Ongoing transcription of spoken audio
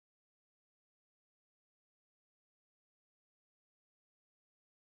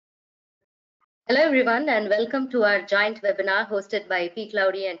Hello everyone and welcome to our joint webinar hosted by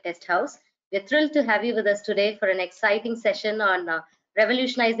pCloudy and Testhouse. We're thrilled to have you with us today for an exciting session on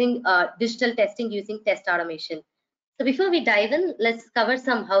revolutionizing digital testing using test automation. So before we dive in, let's cover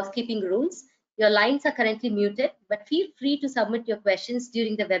some housekeeping rules. Your lines are currently muted, but feel free to submit your questions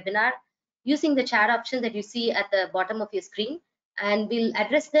during the webinar using the chat option that you see at the bottom of your screen, and we'll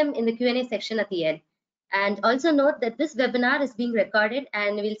address them in the Q&A section at the end. And also note that this webinar is being recorded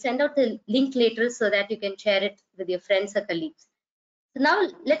and we'll send out the link later so that you can share it with your friends or colleagues. So now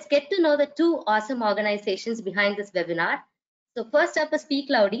let's get to know the two awesome organizations behind this webinar. So first up is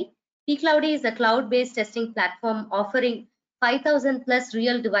pCloudy. pCloudy is a cloud-based testing platform offering 5,000 plus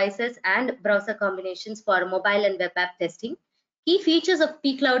real devices and browser combinations for mobile and web app testing. Key features of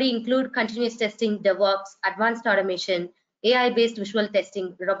pCloudy include continuous testing, DevOps, advanced automation, AI-based visual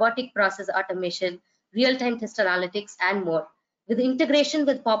testing, robotic process automation, real-time test analytics, and more. With integration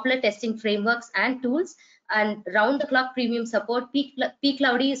with popular testing frameworks and tools and round-the-clock premium support,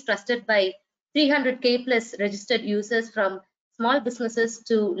 pCloudy is trusted by 300K plus registered users from small businesses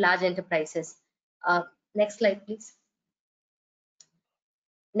to large enterprises. Next slide, please.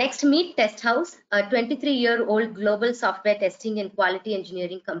 Next, meet Testhouse, a 23-year-old global software testing and quality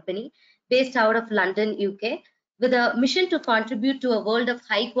engineering company based out of London, UK. With a mission to contribute to a world of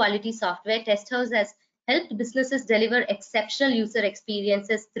high-quality software, Testhouse has helped businesses deliver exceptional user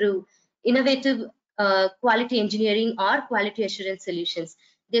experiences through innovative quality engineering or quality assurance solutions.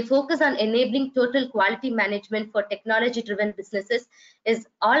 They focus on enabling total quality management for technology-driven businesses. Is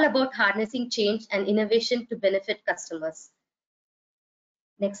all about harnessing change and innovation to benefit customers.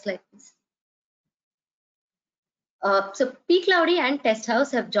 Next slide, please. So pCloudy and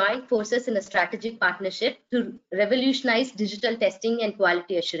Testhouse have joined forces in a strategic partnership to revolutionize digital testing and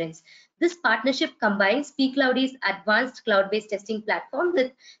quality assurance. This partnership combines pCloudy's advanced cloud-based testing platform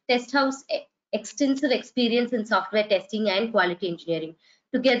with Testhouse's extensive experience in software testing and quality engineering.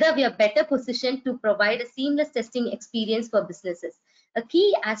 Together, we are better positioned to provide a seamless testing experience for businesses. A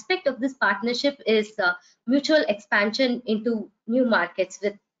key aspect of this partnership is mutual expansion into new markets,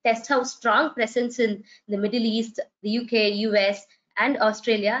 with Testhouse's strong presence in the Middle East, the UK, US, and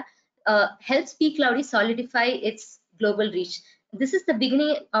Australia helps pCloudy solidify its global reach. This is the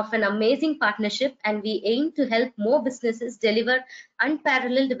beginning of an amazing partnership, and we aim to help more businesses deliver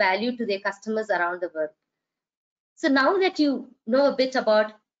unparalleled value to their customers around the world. So now that you know a bit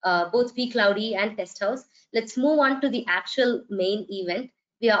about both pCloudy and Testhouse, let's move on to the actual main event.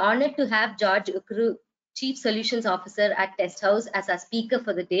 We are honored to have George Ukkuru, Chief Solutions Officer at Testhouse, as our speaker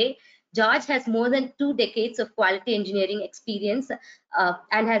for the day. George has more than 2 decades of quality engineering experience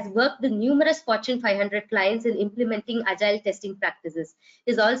and has worked with numerous Fortune 500 clients in implementing agile testing practices.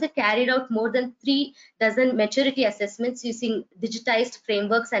 He's also carried out more than 3 dozen maturity assessments using digitized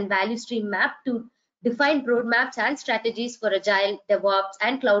frameworks and value stream map to define roadmaps and strategies for agile, DevOps,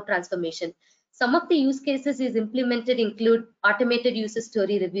 and cloud transformation. Some of the use cases he's implemented include automated user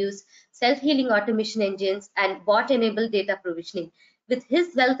story reviews, self-healing automation engines, and bot-enabled data provisioning. With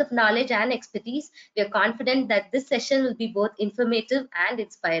his wealth of knowledge and expertise, we are confident that this session will be both informative and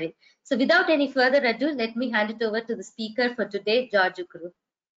inspiring. So without any further ado, let me hand it over to the speaker for today, George Ukkuru.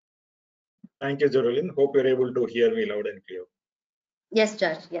 Thank you, Geraldine. Hope you're able to hear me loud and clear. Yes,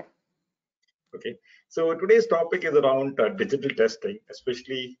 George. Yeah. Okay. So today's topic is around digital testing,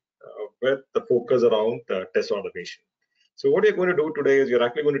 especially with the focus around test automation. So what you're going to do today is you're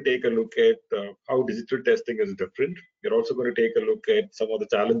actually going to take a look at how digital testing is different. You're also going to take a look at some of the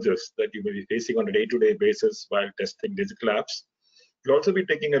challenges that you may be facing on a day-to-day basis while testing digital apps. You'll also be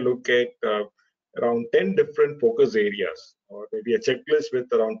taking a look at around 10 different focus areas, or maybe a checklist with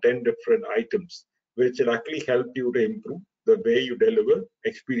around 10 different items, which will actually help you to improve the way you deliver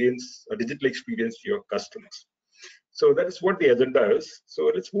experience, a digital experience to your customers. So that's what the agenda is. So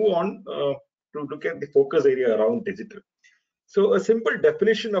let's move on to look at the focus area around digital. So a simple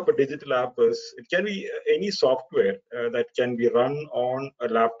definition of a digital app is it can be any software that can be run on a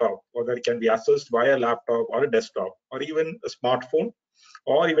laptop, or that can be accessed via a laptop or a desktop, or even a smartphone,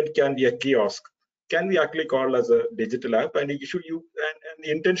 or even can be a kiosk, can be actually called as a digital app. And and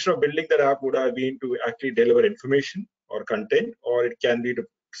the intention of building that app would have been to actually deliver information or content, or it can be to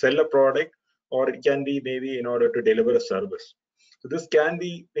sell a product, or it can be maybe in order to deliver a service. So this can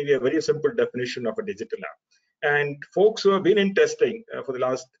be maybe a very simple definition of a digital app. And folks who have been in testing for the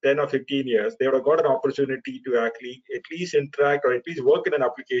last 10 or 15 years, they would have got an opportunity to actually at least interact or at least work in an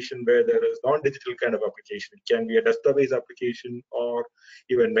application where there is non-digital kind of application. It can be a desktop-based application, or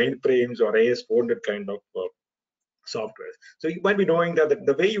even mainframes or AS400 kind of software. So you might be knowing that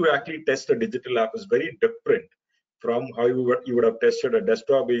the way you actually test a digital app is very different from how you would have tested a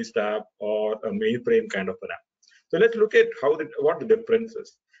desktop-based app or a mainframe kind of an app. So let's look at what the difference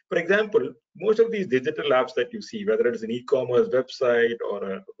is. For example, most of these digital apps that you see, whether it's an e-commerce website or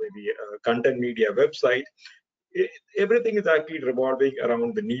maybe a content media website, everything is actually revolving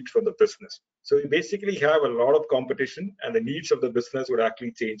around the needs for the business. So you basically have a lot of competition, and the needs of the business would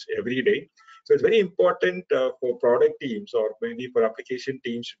actually change every day. So it's very important for product teams or maybe for application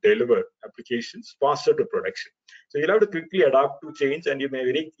teams to deliver applications faster to production. So you'll have to quickly adapt to change, and you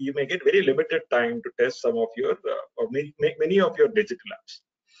may get very limited time to test some of your or many of your digital apps.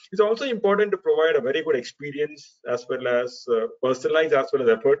 It's also important to provide a very good experience as well as personalized as well as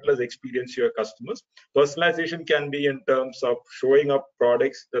effortless experience to your customers. Personalization can be in terms of showing up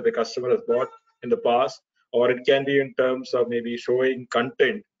products that the customer has bought in the past, or it can be in terms of maybe showing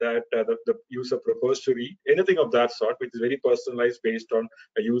content that the user prefers to read, anything of that sort, which is very personalized based on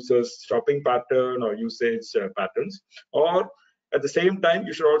a user's shopping pattern or usage patterns. Or at the same time,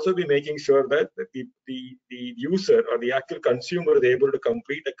 you should also be making sure that the user or the actual consumer is able to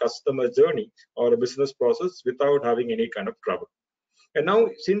complete a customer journey or a business process without having any kind of trouble. And now,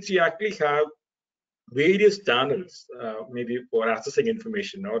 since you actually have various channels, maybe for accessing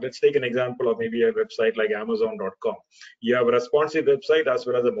information. Now, let's take an example of maybe a website like Amazon.com. You have a responsive website as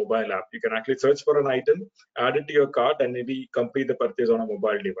well as a mobile app. You can actually search for an item, add it to your cart, and maybe complete the purchase on a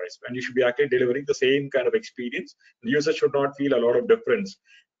mobile device. And you should be actually delivering the same kind of experience. The user should not feel a lot of difference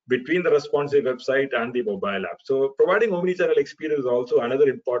between the responsive website and the mobile app. So providing omnichannel experience is also another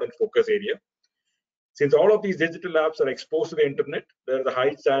important focus area. Since all of these digital apps are exposed to the internet, there's a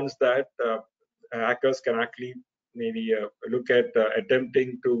high chance that hackers can actually maybe look at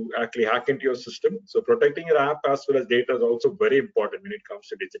attempting to actually hack into your system. So protecting your app as well as data is also very important when it comes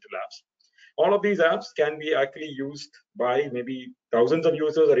to digital apps. All of these apps can be actually used by maybe thousands of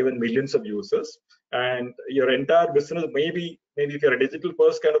users or even millions of users. And your entire business, maybe if you're a digital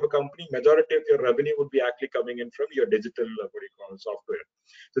first kind of a company, majority of your revenue would be actually coming in from your digital, software.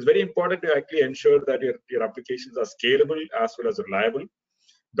 So it's very important to actually ensure that your applications are scalable as well as reliable.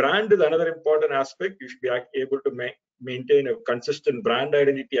 Brand is another important aspect. You should be able to maintain a consistent brand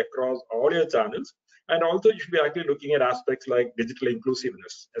identity across all your channels. And also, you should be actually looking at aspects like digital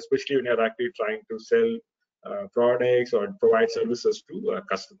inclusiveness, especially when you're actually trying to sell products or provide services to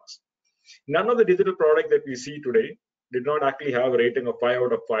customers. None of the digital products that we see today did not actually have a rating of 5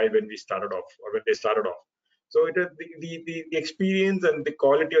 out of 5 when we started off or when they started off. So it is the experience and the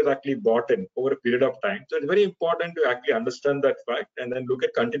quality was actually bought in over a period of time. So it's very important to actually understand that fact and then look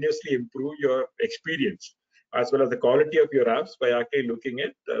at continuously improve your experience as well as the quality of your apps by actually looking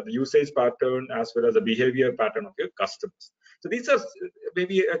at the usage pattern as well as the behavior pattern of your customers. So these are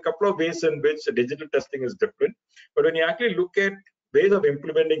maybe a couple of ways in which digital testing is different. But when you actually look at ways of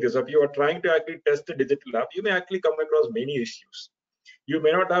implementing this, if you are trying to actually test a digital app, you may actually come across many issues. You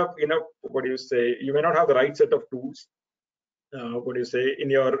may not have enough, you may not have the right set of tools, in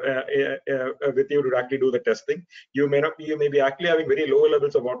your with you to actually do the testing. You may be actually having very low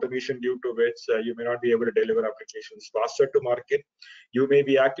levels of automation due to which you may not be able to deliver applications faster to market. You may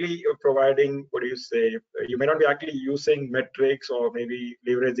be actually providing, you may not be actually using metrics or maybe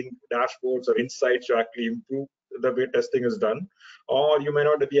leveraging dashboards or insights to actually improve the way testing is done, or you may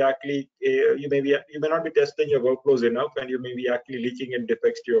not be actually you may not be testing your workflows enough, and you may be actually leaking in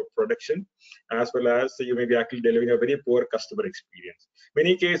defects to your production, as well as you may be actually delivering a very poor customer experience.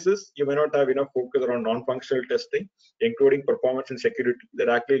 Many cases you may not have enough focus around non-functional testing, including performance and security, that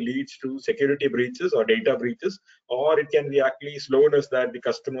actually leads to security breaches or data breaches, or it can be actually slowness that the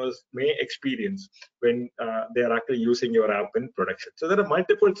customers may experience when they are actually using your app in production. So there are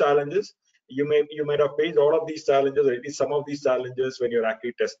multiple challenges. You might have faced all of these challenges, or at least some of these challenges, when you're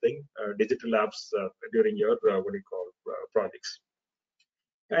actually testing digital apps during your projects.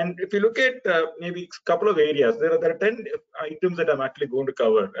 And if you look at maybe a couple of areas, there are 10 items that I'm actually going to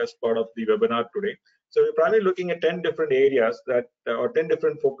cover as part of the webinar today. So we're probably looking at 10 different areas that, or 10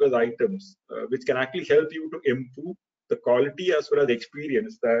 different focus items, which can actually help you to improve the quality as well as the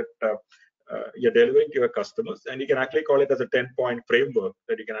experience that you're delivering to your customers. And you can actually call it as a 10-point framework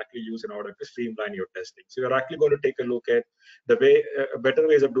that you can actually use in order to streamline your testing. So you're actually going to take a look at the better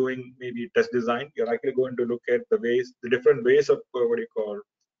ways of doing maybe test design. You're actually going to look at the different ways of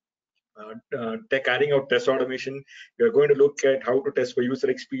carrying out test automation. You're going to look at how to test for user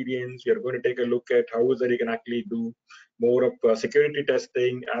experience. You're going to take a look at how is that you can actually do more of security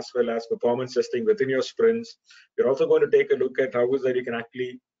testing as well as performance testing within your sprints. You're also going to take a look at how is that you can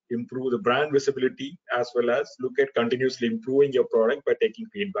actually improve the brand visibility as well as look at continuously improving your product by taking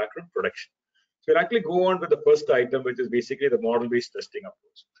feedback from production. So we'll actually go on with the first item, which is basically the model-based testing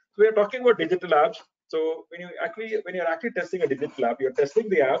approach. So we are talking about digital apps. So when you're actually testing a digital app, you're testing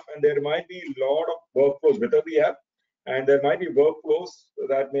the app, and there might be a lot of workflows within the app, and there might be workflows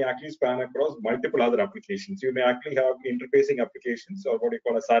that may actually span across multiple other applications. You may actually have interfacing applications, or what you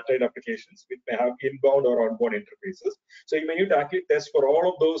call a satellite applications, which may have inbound or outbound interfaces. So you may need to actually test for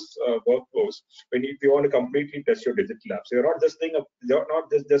all of those workflows if you want to completely test your digital app. So you're not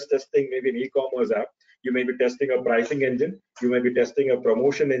just testing maybe an e-commerce app. You may be testing a pricing engine. You may be testing a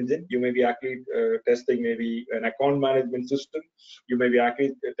promotion engine. You may be actually testing maybe an account management system. You may be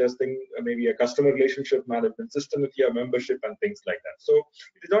actually testing maybe a customer relationship management system if you have membership and things like that. So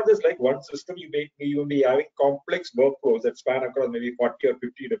it is not just like one system. You will be having complex workflows that span across maybe 40 or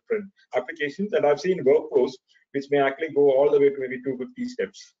 50 different applications. And I've seen workflows which may actually go all the way to maybe 250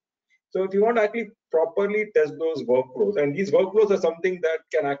 steps. So if you want to actually properly test those workflows, and these workflows are something that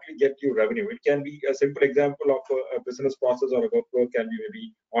can actually get you revenue. It can be a simple example of a business process, or a workflow can be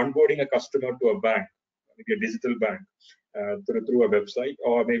maybe onboarding a customer to a bank, maybe a digital bank, through a website,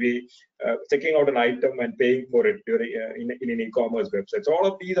 or maybe checking out an item and paying for it in an e-commerce website. So all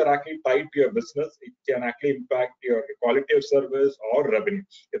of these are actually tied to your business. It can actually impact your quality of service or revenue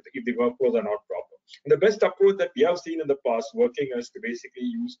if the workflows are not proper. And the best approach that we have seen in the past working is to basically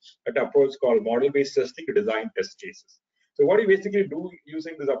use an approach called model-based testing to design test cases. So what you basically do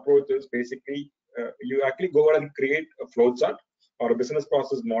using this approach is basically you actually go ahead and create a flowchart or a business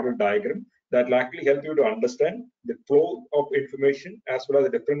process model diagram that will actually help you to understand the flow of information as well as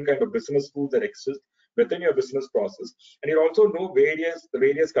the different kind of business rules that exist within your business process. And you also know the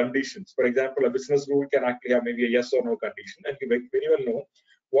various conditions. For example, a business rule can actually have maybe a yes or no condition, and you very well know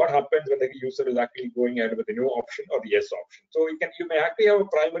what happens when the user is actually going ahead with the no option or the yes option. So you may actually have a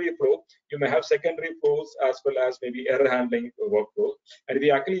primary flow, you may have secondary flows, as well as maybe error handling workflows. And if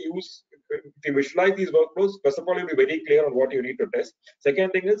you visualize these workflows, first of all, you'll be very clear on what you need to test.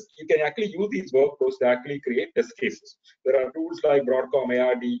 Second thing is you can actually use these workflows to actually create test cases. There are tools like Broadcom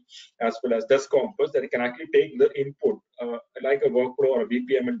ARD as well as Testcompass that can actually take the input like a workflow or a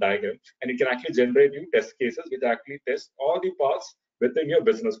VPMN diagram, and it can actually generate you test cases which actually test all the parts within your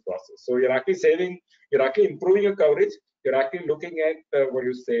business process. So you're actually improving your coverage. You're actually looking at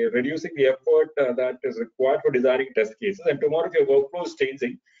reducing the effort that is required for designing test cases. And tomorrow, if your workflow is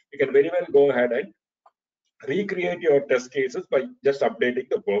changing, you can very well go ahead and recreate your test cases by just updating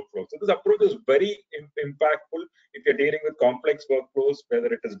the workflow. So this approach is very impactful if you're dealing with complex workflows, whether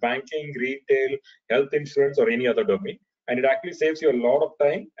it is banking, retail, health insurance, or any other domain. And it actually saves you a lot of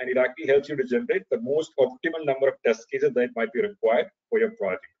time, and it actually helps you to generate the most optimal number of test cases that might be required for your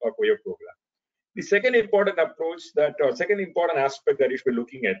project or for your program. The second important aspect that you should be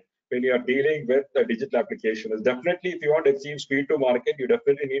looking at when you are dealing with a digital application is definitely, if you want to achieve speed to market, you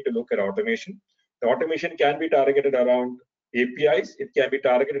definitely need to look at automation. The automation can be targeted around APIs. It can be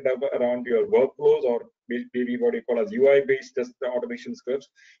targeted around your workflows, or maybe what you call as UI-based test automation scripts.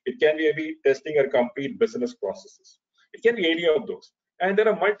 It can be maybe testing your complete business processes. It can be any of those. And there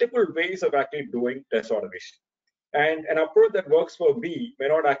are multiple ways of actually doing test automation. And an approach that works for me may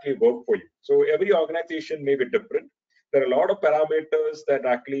not actually work for you. So every organization may be different. There are a lot of parameters that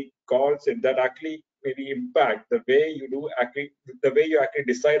actually maybe impact the way you actually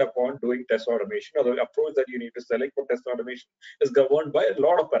decide upon doing test automation, or the approach that you need to select for test automation is governed by a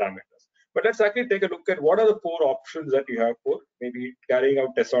lot of parameters. But let's actually take a look at what are the 4 options that you have for maybe carrying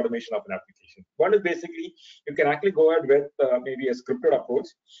out test automation of an application. One is basically you can actually go ahead with maybe a scripted approach.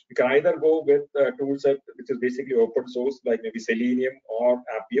 You can either go with a tool set which is basically open source, like maybe Selenium or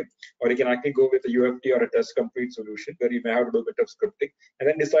Appium, or you can actually go with a UFT or a test complete solution where you may have to do a bit of scripting and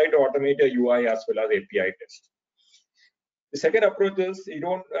then decide to automate your UI as well as API test. The second approach is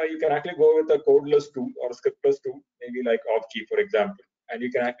you can actually go with a codeless tool or a scriptless tool, maybe like Opkey, for example, and you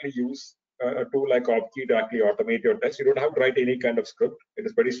can actually use a tool like Opkey to actually automate your tests. You don't have to write any kind of script. It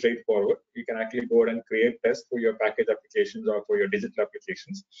is pretty straightforward. You can actually go ahead and create tests for your package applications or for your digital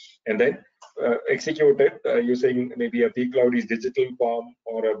applications, and then execute it using maybe a pCloudy's digital form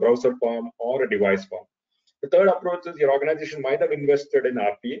or a browser form or a device form. The third approach is your organization might have invested in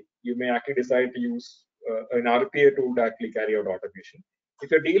RPA. You may actually decide to use an RPA tool to actually carry out automation. If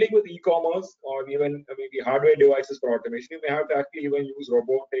you're dealing with e-commerce or even maybe hardware devices for automation, you may have to actually even use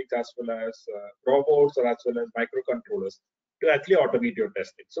robotics as well as robots or as well as microcontrollers to actually automate your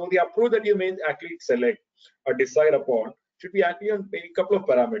testing. So the approach that you may actually select or decide upon should be actually on maybe a couple of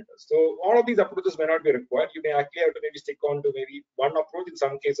parameters. So all of these approaches may not be required. You may actually have to maybe stick on to maybe one approach, in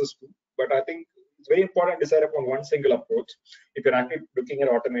some cases two. But I think it's very important to decide upon one single approach if you're actually looking at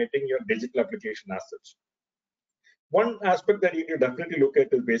automating your digital application as such. One aspect that you need to definitely look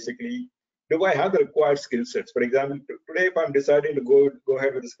at is basically do I have the required skill sets? For example, today, if I'm deciding to go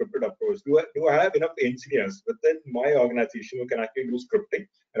ahead with a scripted approach, do I have enough engineers within my organization who can actually do scripting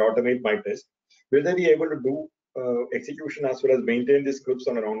and automate my test? Will they be able to do execution as well as maintain the scripts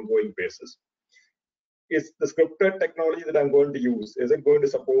on an ongoing basis? Is the scripted technology that I'm going to use, is it going to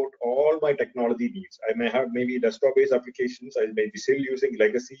support all my technology needs? I may have maybe desktop-based applications, I may be still using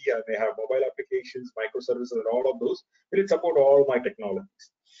legacy, I may have mobile applications, microservices, and all of those. Will it support all my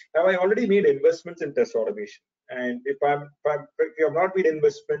technologies? Have I already made investments in test automation? And if you have not made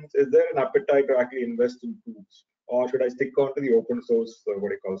investments, is there an appetite to actually invest in tools? Or should I stick on to the open source,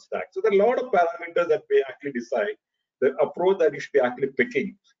 what you call stack? So there are a lot of parameters that may actually decide the approach that you should be actually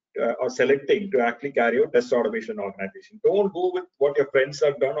picking or selecting to actually carry out test automation organization. Don't go with what your friends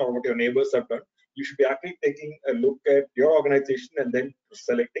have done or what your neighbors have done. You should be actually taking a look at your organization and then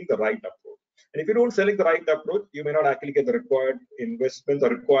selecting the right approach. And if you don't select the right approach, you may not actually get the required investments or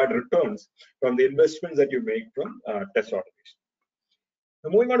required returns from the investments that you make from test automation.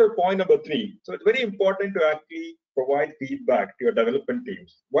 Now, moving on to point number 3. So it's very important to actually provide feedback to your development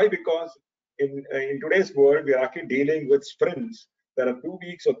teams. Why? Because in today's world, we are actually dealing with sprints that are 2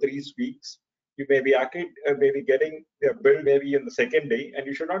 weeks or 3 weeks. You may be actually maybe getting a build maybe in the second day, and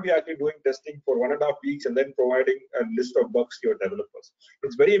you should not be actually doing testing for 1.5 weeks and then providing a list of bugs to your developers.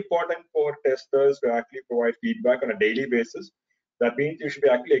 It's very important for testers to actually provide feedback on a daily basis. That means you should be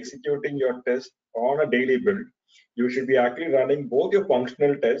actually executing your test on a daily build. You should be actually running both your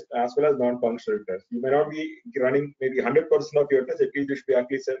functional tests as well as non-functional tests. You may not be running maybe 100% of your tests. At least you should be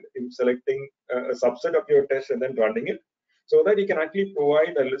actually selecting a subset of your tests and then running it, so that you can actually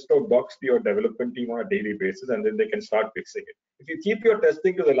provide a list of bugs to your development team on a daily basis, and then they can start fixing it. If you keep your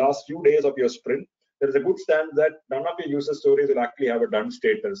testing to the last few days of your sprint, there is a good chance that none of your user stories will actually have a done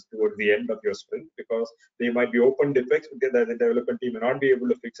status towards the end of your sprint, because they might be open defects that the development team may not be able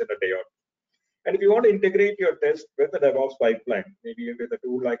to fix in a day or two. And if you want to integrate your test with the DevOps pipeline, maybe with a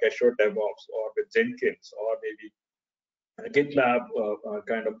tool like Azure DevOps or with Jenkins or maybe a GitLab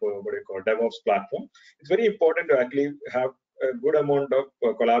kind of what you call DevOps platform, it's very important to actually have a good amount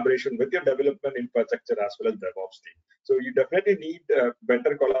of collaboration with your development infrastructure as well as DevOps team. So you definitely need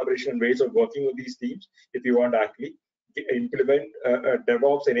better collaboration and ways of working with these teams if you want to actually implement a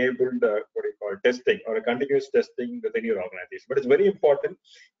DevOps enabled what you call testing or a continuous testing within your organization. But it's very important.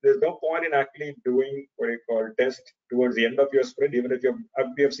 There's no point in actually doing what you call test towards the end of your sprint. Even if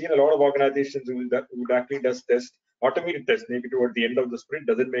we have seen a lot of organizations who would actually just test automated test maybe towards the end of the sprint.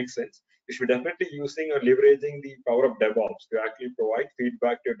 Doesn't make sense. You should be definitely using or leveraging the power of DevOps to actually provide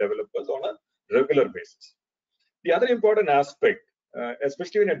feedback to your developers on a regular basis. The other important aspect,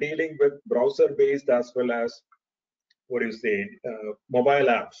 especially when you're dealing with browser-based as well as mobile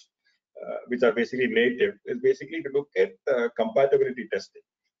apps, which are basically native, is basically to look at compatibility testing.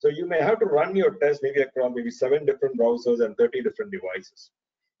 So you may have to run your test maybe across maybe 7 different browsers and 30 different devices.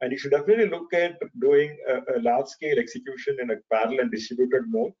 And you should definitely look at doing a large-scale execution in a parallel and distributed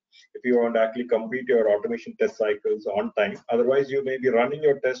mode if you want to actually complete your automation test cycles on time. Otherwise, you may be running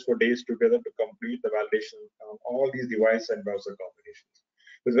your tests for days together to complete the validation on all these device and browser combinations.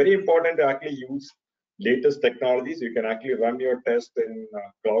 It's very important to actually use latest technologies. You can actually run your test in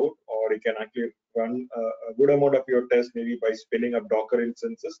cloud, or you can actually run a good amount of your test maybe by spinning up Docker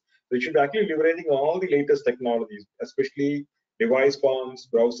instances. So you should be actually leveraging all the latest technologies, especially device forms,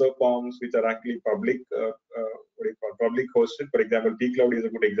 browser forms, which are actually public hosted. For example, pCloudy is a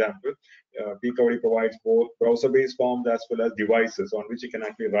good example. pCloudy provides both browser-based forms as well as devices on which you can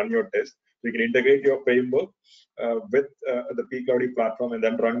actually run your test. So you can integrate your framework with the pCloudy platform and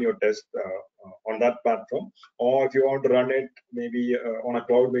then run your test on that platform. Or if you want to run it maybe on a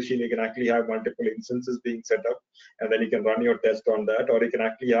cloud machine, you can actually have multiple instances being set up, and then you can run your test on that. Or you can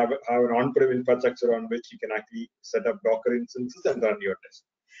actually have an on-prem infrastructure on which you can actually set up Docker instances and run your test.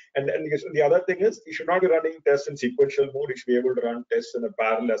 And the other thing is, you should not be running tests in sequential mode. You should be able to run tests in a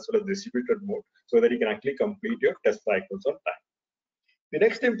parallel as well as distributed mode, so that you can actually complete your test cycles on time. The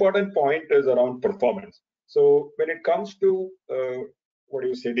next important point is around performance. So when it comes to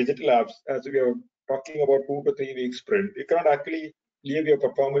digital apps, as we are talking about 2 to 3 week sprint, you cannot actually leave your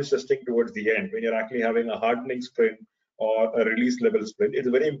performance testing towards the end when you're actually having a hardening sprint or a release level sprint. It's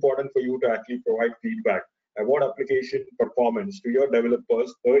very important for you to actually provide feedback about application performance to your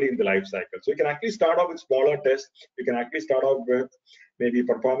developers early in the life cycle. So you can actually start off with smaller tests. You can actually start off with maybe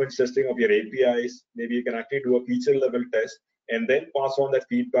performance testing of your APIs. Maybe you can actually do a feature level test and then pass on that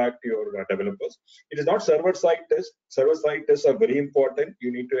feedback to your developers. It is not server-side tests. Server-side tests are very important.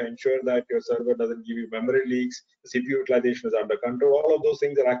 You need to ensure that your server doesn't give you memory leaks, the CPU utilization is under control. All of those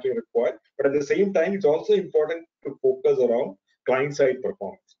things are actually required. But at the same time, it's also important to focus around client-side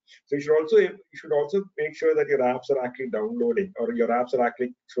performance. So you should also make sure that your apps are actually downloading, or your apps are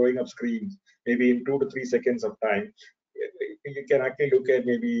actually showing up screens maybe in 2 to 3 seconds of time. You can actually look at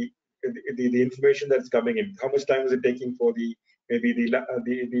maybe the information that's coming in. How much time is it taking for the maybe the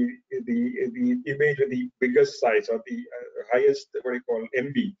image with the biggest size, or the highest, what do you call,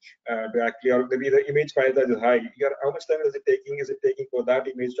 MB, to actually, or maybe the image file that is high. How much time is it taking? Is it taking for that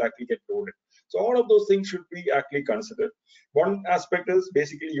image to actually get loaded? So all of those things should be actually considered. One aspect is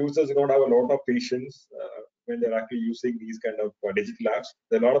basically users do not have a lot of patience when they're actually using these kind of digital apps.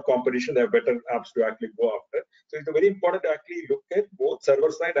 There's a lot of competition. There are better apps to actually go after. So it's very important to actually look at both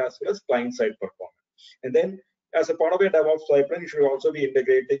server side as well as client side performance. And then, as a part of your DevOps pipeline, you should also be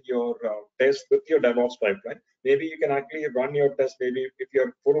integrating your test with your DevOps pipeline. Maybe you can actually run your test. Maybe if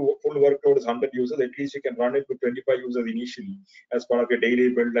your full workload is 100 users, at least you can run it with 25 users initially as part of your daily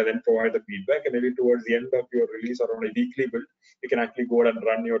build, and then provide the feedback. And maybe towards the end of your release or on a weekly build, you can actually go ahead and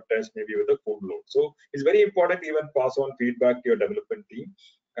run your test maybe with a full load. So it's very important to even pass on feedback to your development team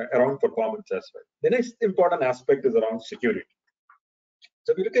around performance as well. The next important aspect is around security.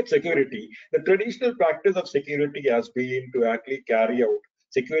 So if you look at security, the traditional practice of security has been to actually carry out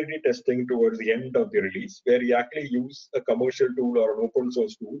security testing towards the end of the release, where you actually use a commercial tool or an open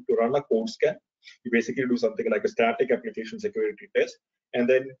source tool to run a code scan. You basically do something like a static application security test. And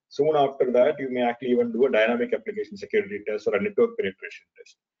then soon after that, you may actually even do a dynamic application security test or a network penetration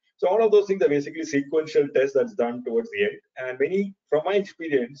test. So all of those things are basically sequential tests that's done towards the end. And from my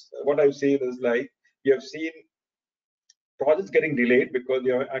experience, what I've seen is like, you have seen projects getting delayed because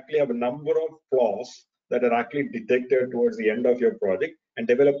you actually have a number of flaws that are actually detected towards the end of your project, and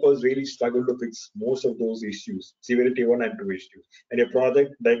developers really struggle to fix most of those issues, severity 1 and 2 issues, and your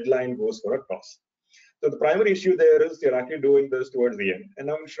project deadline goes for a toss. So the primary issue there is you're actually doing this towards the end. And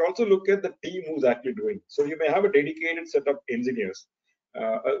now you should also look at the team who's actually doing. So you may have a dedicated set of engineers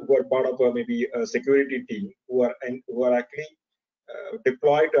who are part of maybe a security team who are actually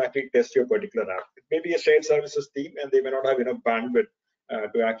deployed to actually test your particular app. It may be a shared services team, and they may not have enough bandwidth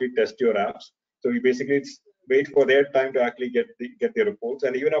to actually test your apps. So you basically wait for their time to actually get the reports.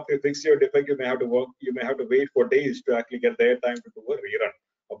 And even after you fix your defect, you may have to wait for days to actually get their time to do a rerun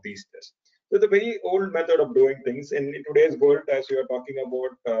of these tests. So it's a very old method of doing things. And in today's world, as we are talking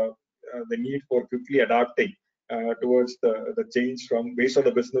about the need for quickly adapting towards the change from based on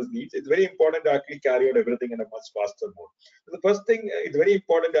the business needs, it's very important to actually carry out everything in a much faster mode. So the first thing, it's very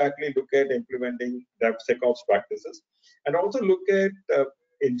important to actually look at implementing DevSecOps practices, and also look at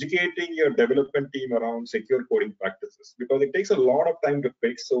educating your development team around secure coding practices, because it takes a lot of time to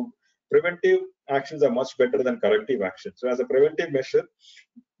fix. So preventive actions are much better than corrective actions. So as a preventive measure,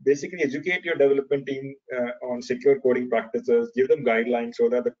 basically educate your development team on secure coding practices, give them guidelines so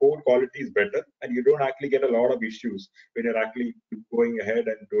that the code quality is better and you don't actually get a lot of issues when you're actually going ahead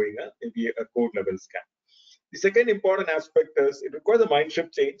and doing maybe a code level scan. The second important aspect is it requires a mind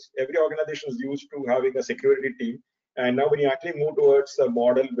shift change. Every organization is used to having a security team. And now when you actually move towards a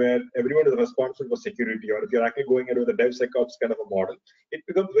model where everyone is responsible for security, or if you're actually going into the DevSecOps kind of a model, it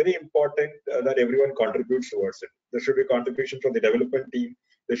becomes very important that everyone contributes towards it. There should be contribution from the development team.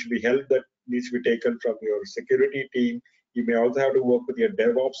 There should be help that needs to be taken from your security team. You may also have to work with your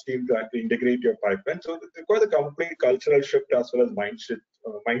DevOps team to actually integrate your pipeline. So it requires a complete cultural shift as well as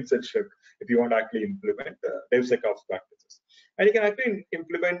mindset shift if you want to actually implement DevSecOps practices. And you can actually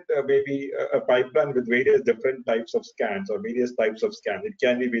implement maybe a pipeline with various different types of scans or various types of scans. It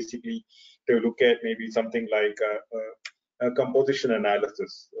can be basically to look at maybe something like a composition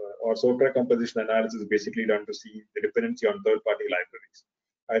analysis or software composition analysis, basically done to see the dependency on third-party libraries.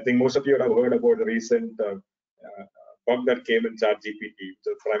 I think most of you have heard about the recent bug that came in ChatGPT,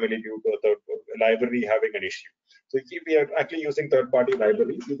 so primarily due to a third library having an issue. So if we are actually using third-party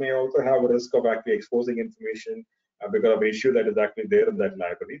libraries, you may also have a risk of actually exposing information because of an issue that is actually there in that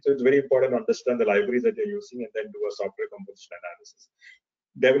library. So it's very important to understand the libraries that you're using and then do a software composition analysis.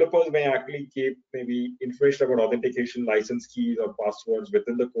 Developers may actually keep maybe information about authentication, license keys, or passwords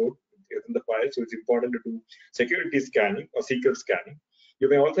within the code, within the file. So it's important to do security scanning or secret scanning. You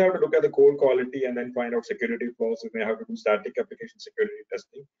may also have to look at the code quality and then find out security flaws. You may have to do static application security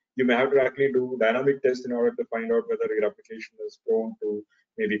testing. You may have to actually do dynamic tests in order to find out whether your application is prone to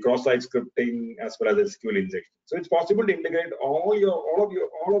maybe cross-site scripting as well as SQL injection. So it's possible to integrate all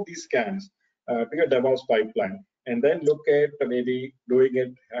of these scans to your DevOps pipeline, and then look at maybe doing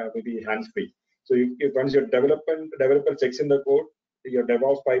it maybe hands-free. So if once your developer checks in the code, your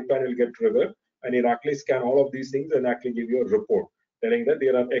DevOps pipeline will get triggered, and it actually scan all of these things and actually give you a report telling that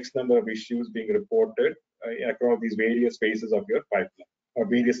there are X number of issues being reported across these various phases of your pipeline or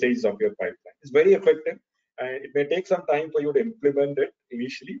various stages of your pipeline. It's very effective, And it may take some time for you to implement it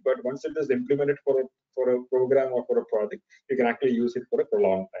initially, but once it is implemented for a program or for a project, you can actually use it for a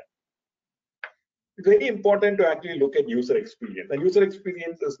prolonged time. It's very important to actually look at user experience. And user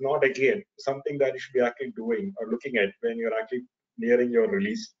experience is not, again, something that you should be actually doing or looking at when you're actually nearing your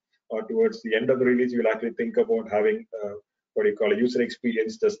release, or towards the end of the release, you'll actually think about having what you call a user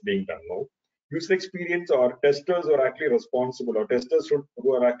experience test being done. No. User experience, or testers who are actually responsible, or testers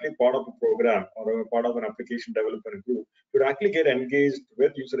who are actually part of a program or a part of an application development group, should actually get engaged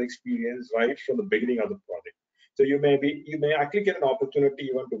with user experience right from the beginning of the project. So you may actually get an opportunity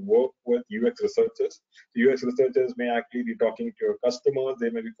even to work with UX researchers. So UX researchers may actually be talking to your customers. They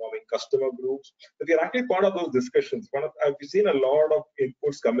may be forming customer groups. If you're actually part of those discussions, I've seen a lot of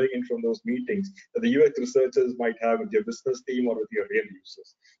inputs coming in from those meetings that the UX researchers might have with your business team or with your real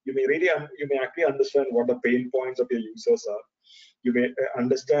users. You may actually understand what the pain points of your users are. You may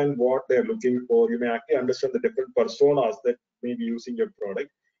understand what they're looking for. You may actually understand the different personas that may be using your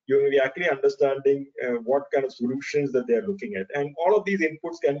product. You may be actually understanding what kind of solutions that they're looking at. And all of these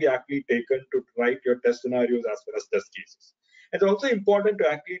inputs can be actually taken to write your test scenarios as well as test cases. It's also important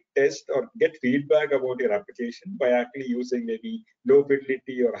to actually test or get feedback about your application by actually using maybe low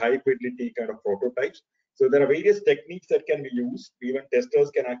fidelity or high fidelity kind of prototypes. So there are various techniques that can be used. Even testers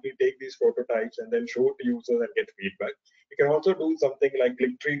can actually take these prototypes and then show it to users and get feedback. You can also do something like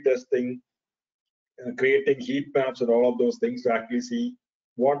click tree testing, creating heat maps and all of those things to actually see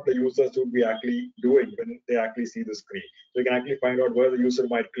what the users would be actually doing when they actually see the screen. So you can actually find out where the user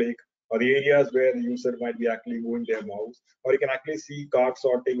might click, or the areas where the user might be actually moving their mouse, or you can actually see card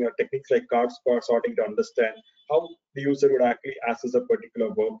sorting or techniques like card sorting to understand how the user would actually access a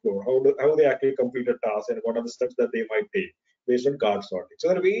particular workflow, how they actually complete a task, and what are the steps that they might take based on card sorting. So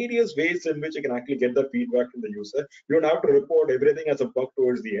there are various ways in which you can actually get the feedback from the user. You don't have to report everything as a bug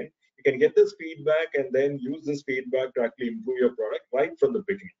towards the end. You can get this feedback and then use this feedback to actually improve your product right from the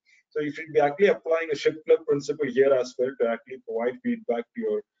beginning. So you should be actually applying a shift left principle here as well to actually provide feedback to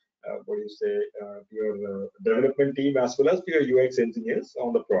your to your development team as well as to your UX engineers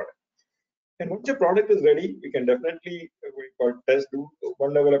on the product. And once your product is ready, you can definitely do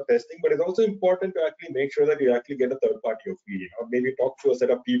one level of testing, but it's also important to actually make sure that you actually get a third party opinion, or maybe talk to a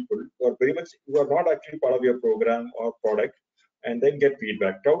set of people who are not actually part of your program or product, and then get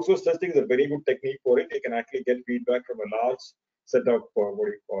feedback. Crowdsource testing is a very good technique for it. You can actually get feedback from a large set of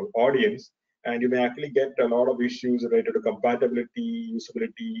audience, and you may actually get a lot of issues related to compatibility,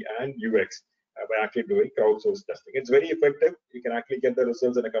 usability, and UX by actually doing crowdsource testing. It's very effective. You can actually get the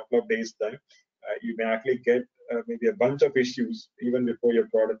results in a couple of days' time. You may actually get maybe a bunch of issues even before your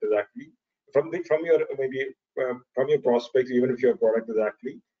product is actually from your prospects, even if your product is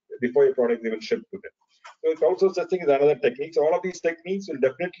actually before your product is even shipped to them. So crowdsource testing is another technique. So all of these techniques will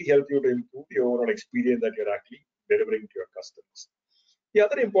definitely help you to improve the overall experience that you're actually delivering to your customers. The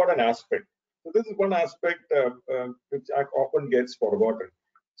other important aspect. So this is one aspect which often gets forgotten.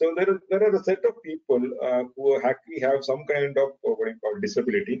 So there are a set of people who actually have some kind of what you call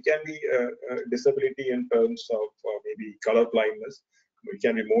disability. It can be disability in terms of maybe color blindness. It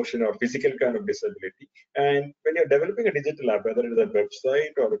can be motion or physical kind of disability. And when you're developing a digital app, whether it is a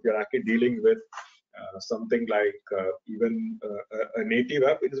website or if you're actually dealing with something like even a native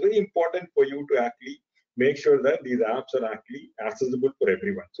app, it is very important for you to actually make sure that these apps are actually accessible for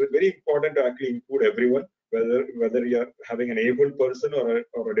everyone. So it's very important to actually include everyone, whether you're having an able person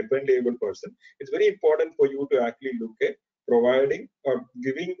or a differently able person. It's very important for you to actually look at providing or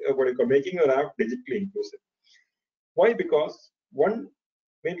giving making your app digitally inclusive. Why? Because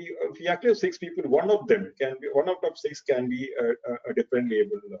maybe if you actually have 6 people, one out of 6 can be a differently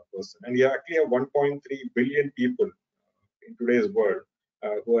able person, and you actually have 1.3 billion people in today's world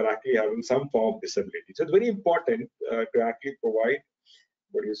who are actually having some form of disability. So it's very important to actually provide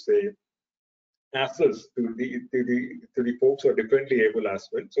access to the folks who are differently able as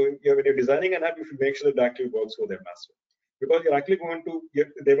well. So when you're designing an app, you should make sure that it actually works for them as well. Because you're actually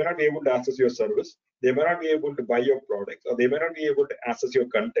they may not be able to access your service, they may not be able to buy your products, or they may not be able to access your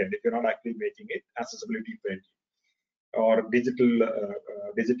content if you're not actually making it accessibility friendly or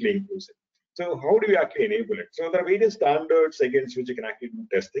digitally inclusive. So how do you actually enable it? So there are various standards against which you can actually do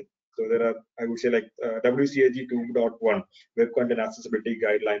testing. So there are, I would say, like WCAG 2.1, Web Content Accessibility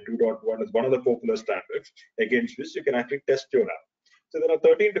Guideline 2.1 is one of the popular standards against which you can actually test your app. So there are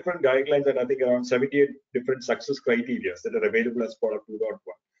 13 different guidelines and I think around 78 different success criteria that are available as part of 2.1.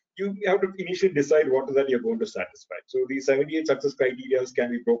 You have to initially decide what is that you're going to satisfy. So these 78 success criteria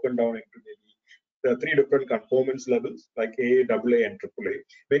can be broken down into maybe there are three different conformance levels like A, AA, and AAA.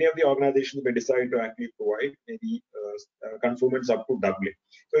 Many of the organizations may decide to actually provide maybe conformance up to AA.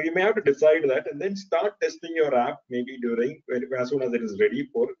 So you may have to decide that and then start testing your app maybe during as soon as it is ready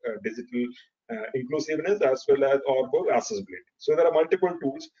for digital inclusiveness as well as or for accessibility. So there are multiple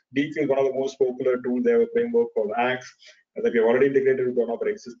tools. Deep is one of the most popular tools. They have a framework called Axe that we have already integrated with one of our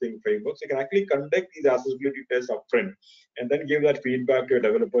existing frameworks. You can actually conduct these accessibility tests upfront and then give that feedback to your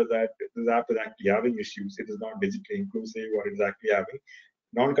developers that this app is actually having issues. It is not digitally inclusive or it is actually having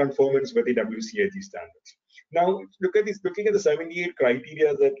non-conformance with the WCAG standards. Now, looking at the 78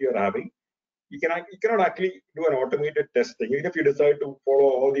 criteria that you're having, you cannot actually do an automated testing. Even if you decide to follow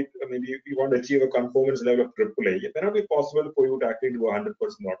all the, maybe if you want to achieve a conformance level of AAA, it may not be possible for you to actually do a 100%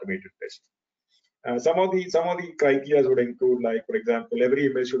 automated test. Some of the criteria would include, like for example, every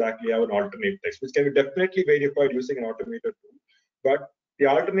image should actually have an alternate text, which can be definitely verified using an automated tool. But the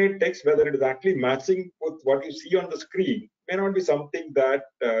alternate text, whether it is actually matching with what you see on the screen, may not be something that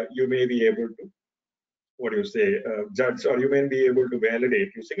you may be able to judge, or you may be able to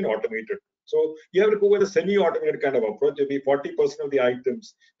validate using an automated. So you have to go with a semi-automated kind of approach. Maybe 40% of the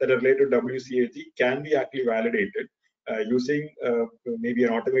items that are related to WCAG can be actually validated using maybe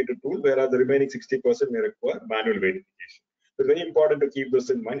an automated tool, whereas the remaining 60% may require manual verification. It's very important to keep this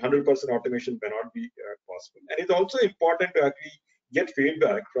in mind. 100% automation may not be possible. And it's also important to actually get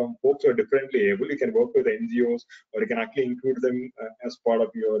feedback from folks who are differently able. You can work with NGOs, or you can actually include them as part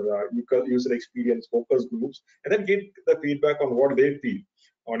of your user experience focus groups, and then get the feedback on what they feel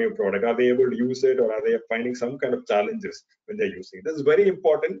on your product. Are they able to use it, or are they finding some kind of challenges when they're using it? This is very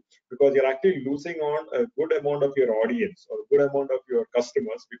important because you're actually losing on a good amount of your audience or a good amount of your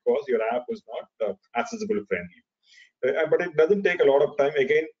customers because your app is not accessible friendly. But it doesn't take a lot of time.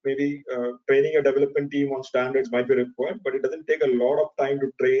 Again, maybe training a development team on standards might be required, but it doesn't take a lot of time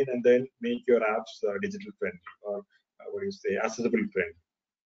to train and then make your apps digital friendly, or accessible friendly.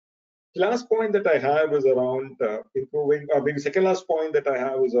 The last point that I have is around improving, or maybe second last point that I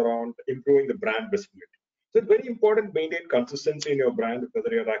have is around improving the brand visibility. So it's very important to maintain consistency in your brand,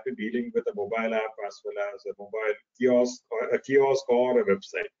 whether you're actually dealing with a mobile app as well as a mobile kiosk or a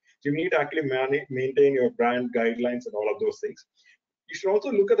website. So you need to actually maintain your brand guidelines and all of those things. You should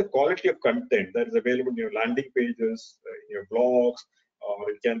also look at the quality of content that is available in your landing pages, in your blogs, or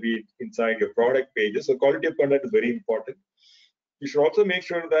it can be inside your product pages. So quality of content is very important. You should also make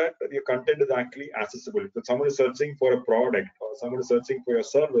sure that your content is actually accessible. If someone is searching for a product or someone is searching for your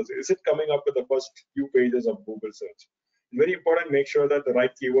service, is it coming up with the first few pages of Google search? It's very important to make sure that the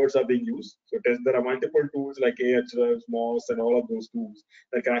right keywords are being used. So there are multiple tools like Ahrefs, Moz, and all of those tools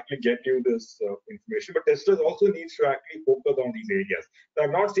that can actually get you this information. But testers also need to actually focus on these areas. So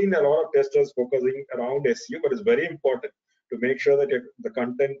I've not seen a lot of testers focusing around SEO, but it's very important to make sure that the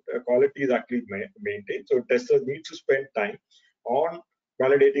content quality is actually maintained. So testers need to spend time on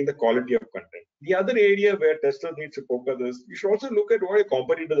validating the quality of content. The other area where testers need to focus is you should also look at what your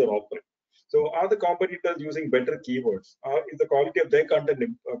competitors are offering. So are the competitors using better keywords? Is the quality of their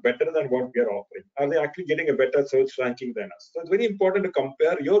content better than what we are offering? Are they actually getting a better search ranking than us? So it's very important to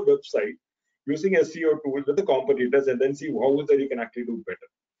compare your website using SEO tools with the competitors and then see how is that you can actually do better.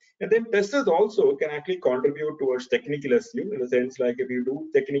 And then testers also can actually contribute towards technical SEO, in the sense like if you do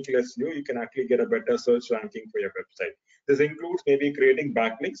technical SEO, you can actually get a better search ranking for your website. This includes maybe creating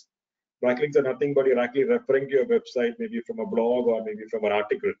backlinks. Backlinks are nothing but you're actually referring to your website, maybe from a blog or maybe from an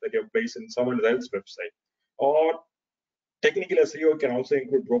article that you've placed in someone else's website. Or technical SEO can also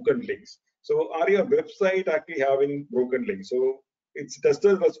include broken links. So are your website actually having broken links? So it's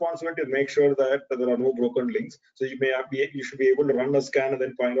tester's responsibility to make sure that there are no broken links. So you should be able to run a scan and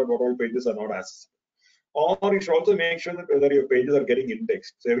then find out what all pages are not accessible. Or you should also make sure that whether your pages are getting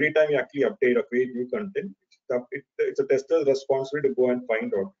indexed. So every time you actually update or create new content, it's a tester's responsibility to go and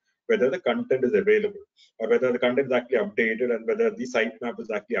find out whether the content is available or whether the content is actually updated and whether the sitemap is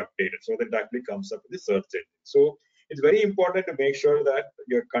actually updated, so that it actually comes up in the search engine. So it's very important to make sure that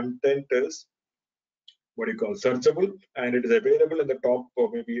your content is searchable, and it is available in the top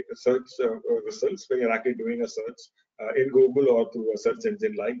or maybe search results when you're actually doing a search in Google or through a search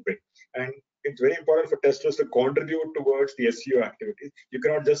engine like Bing. And it's very important for testers to contribute towards the SEO activities. You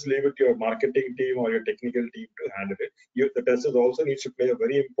cannot just leave it to your marketing team or your technical team to handle it. The testers also need to play a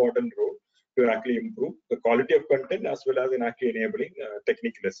very important role to actually improve the quality of content as well as in actually enabling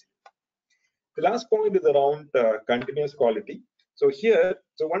technical SEO. The last point is around continuous quality. So here,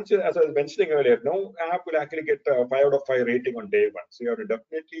 as I was mentioning earlier, no app will actually get a 5 out of 5 rating on day one. So you have to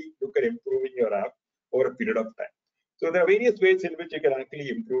definitely look at improving your app over a period of time. So there are various ways in which you can actually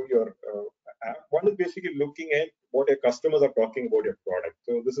improve your One is basically looking at what your customers are talking about your product.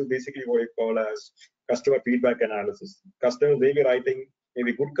 So this is basically what you call as customer feedback analysis. Customers may be writing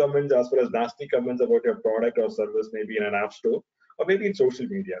maybe good comments as well as nasty comments about your product or service, maybe in an app store or maybe in social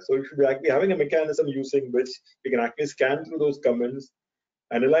media. So you should be actually having a mechanism using which you can actually scan through those comments,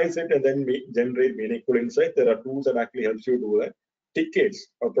 analyze it, and then generate meaningful insight. There are tools that actually helps you do that. Tickets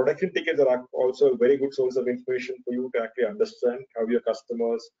or production tickets are also a very good source of information for you to actually understand how your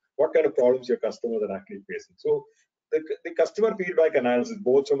customers, what kind of problems your customers are actually facing. So the customer feedback analysis,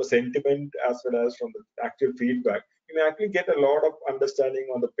 both from a sentiment as well as from the actual feedback, you may actually get a lot of understanding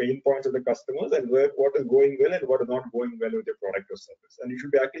on the pain points of the customers and what is going well and what is not going well with your product or service. And you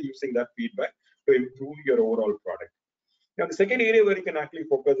should be actually using that feedback to improve your overall product. Now, the second area where you can actually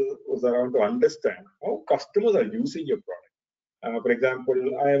focus is around to understand how customers are using your product. For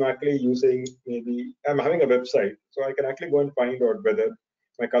example, I am actually using, maybe I'm having a website, so I can actually go and find out whether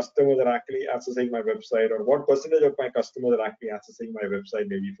my customers are actually accessing my website or what percentage of my customers are actually accessing my website,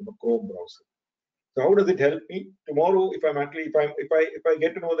 maybe from a Chrome browser. So how does it help me tomorrow if I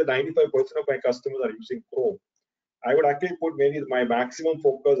get to know that 95% of my customers are using Chrome? I would actually put maybe my maximum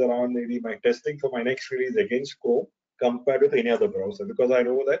focus around maybe my testing for my next release against Chrome compared with any other browser, because I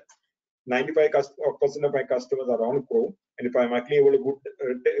know that 95% of my customers are on Chrome, and if I'm actually able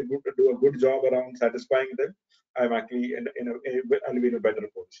to do a good job around satisfying them, I'm actually I'll be in a better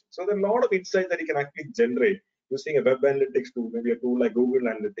position. So there are a lot of insights that you can actually generate using a web analytics tool, maybe a tool like Google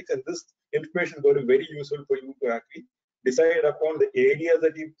Analytics, and this information is going to be very useful for you to actually decide upon the areas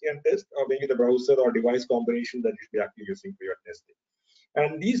that you can test, or maybe the browser or device combination that you should be actually using for your testing.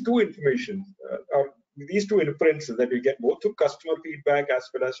 And these two information are these two inferences that you get both through customer feedback as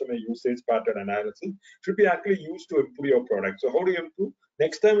well as from a usage pattern analysis should be actually used to improve your product. So how do you improve?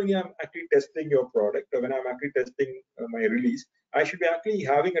 Next time when I'm actually testing your product, or when I'm actually testing my release, I should be actually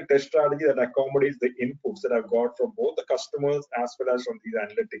having a test strategy that accommodates the inputs that I've got from both the customers as well as from these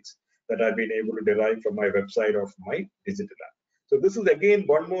analytics that I've been able to derive from my website or from my digital app. So this is again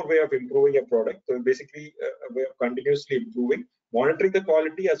one more way of improving your product. So basically a way of continuously improving, monitoring the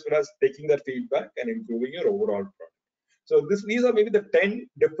quality as well as taking that feedback and improving your overall product. So these are maybe the 10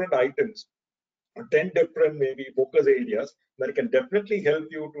 different items, or 10 different maybe focus areas that can definitely help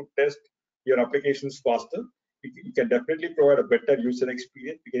you to test your applications faster. You can definitely provide a better user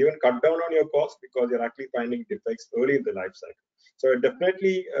experience. You can even cut down on your costs because you're actually finding defects early in the life cycle. So it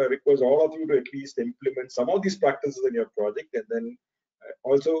definitely requires all of you to at least implement some of these practices in your project, and then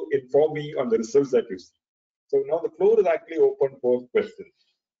also inform me on the results that you see. So now the floor is actually open for questions.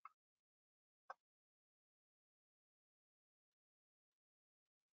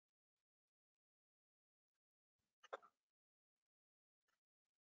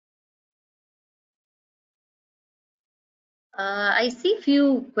 I see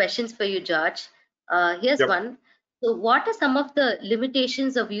few questions for you, George. Here's Yep. one. So what are some of the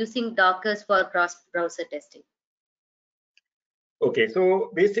limitations of using Dockers for cross-browser testing? Okay,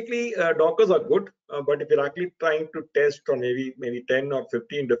 so basically Dockers are good, but if you're actually trying to test on maybe 10 or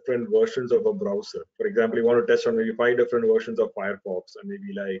 15 different versions of a browser, for example, you want to test on maybe 5 different versions of Firefox and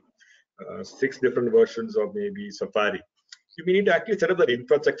maybe like 6 different versions of maybe Safari, you need to actually set up the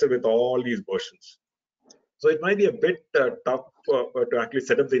infrastructure with all these versions. So it might be a bit tough to actually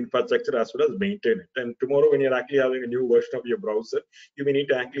set up the infrastructure as well as maintain it. And tomorrow, when you're actually having a new version of your browser, you may need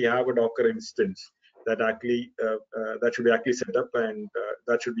to actually have a Docker instance that actually that should be actually set up, and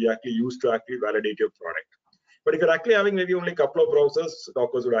that should be actually used to actually validate your product. But if you're actually having maybe only a couple of browsers,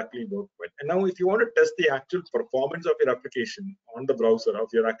 Dockers would actually work well. And now if you want to test the actual performance of your application on the browser, or if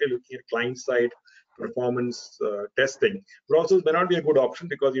you're actually looking at client-side performance testing, browsers may not be a good option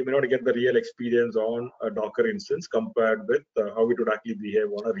because you may not get the real experience on a Docker instance compared with how it would actually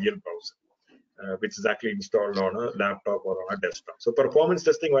behave on a real browser. Which is actually installed on a laptop or on a desktop. So performance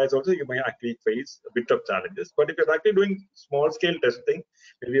testing wise also you might actually face a bit of challenges. But if you're actually doing small scale testing,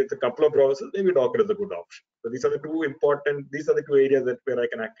 maybe it's a couple of browsers, maybe Docker is a good option. So these are the two areas that where I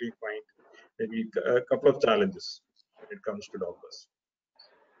can actually find maybe a couple of challenges when it comes to Dockers.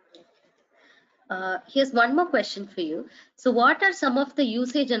 Here's one more question for you. So what are some of the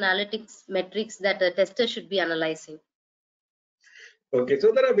usage analytics metrics that a tester should be analyzing? Okay,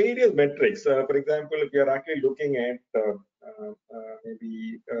 so there are various metrics. For example, if you're actually looking at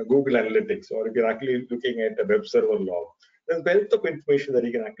maybe Google Analytics, or if you're actually looking at a web server log, there's wealth of information that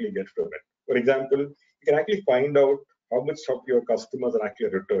you can actually get from it. For example, you can actually find out how much of your customers are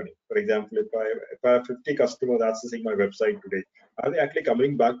actually returning. For example, if I have 50 customers accessing my website today, are they actually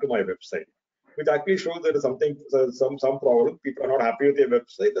coming back to my website? Which actually shows there is some problem. People are not happy with their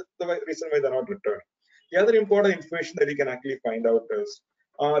website. That's the reason why they're not returning. The other important information that you can actually find out is,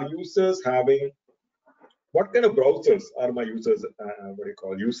 are users having, what kind of browsers are my users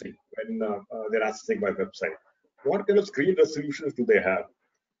using when they're accessing my website? What kind of screen resolutions do they have?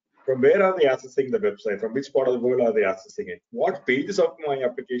 From where are they accessing the website? From which part of the world are they accessing it? What pages of my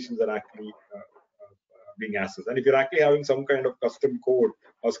applications are actually being accessed? And if you're actually having some kind of custom code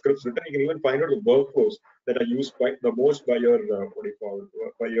or scripts written, you can even find out the workflows that are used by the most by your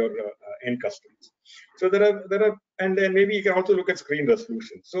by your end customers. So there are, and then maybe you can also look at screen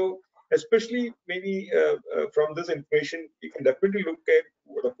resolution. So especially maybe from this information, you can definitely look at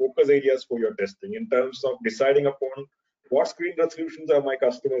the focus areas for your testing in terms of deciding upon what screen resolutions are my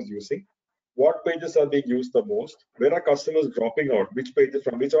customers using, what pages are being used the most, where are customers dropping out, which pages,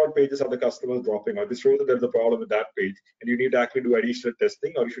 from which all pages are the customers dropping out. This shows that there's a problem with that page and you need to actually do additional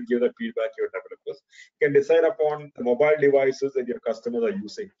testing, or you should give that feedback to your developers. You can decide upon the mobile devices that your customers are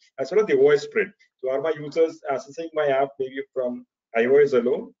using, as well as the OS spread. So are my users accessing my app maybe from iOS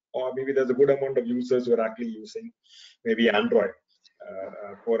alone, or maybe there's a good amount of users who are actually using maybe Android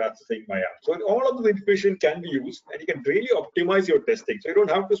for accessing my app. So all of the information can be used, and you can really optimize your testing. So you don't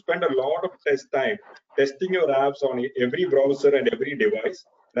have to spend a lot of test time testing your apps on every browser and every device.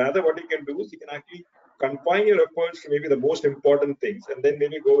 Rather, what you can do is you can actually confine your efforts to maybe the most important things, and then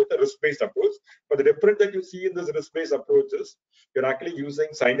maybe go with a risk-based approach. But the difference that you see in this risk-based approach is you're actually using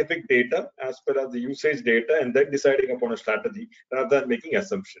scientific data as well as the usage data, and then deciding upon a strategy rather than making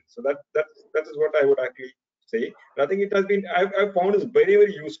assumptions. So that is what I would actually say. And I think it has been, I've found is very,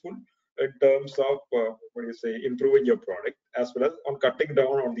 very useful in terms of improving your product, as well as on cutting down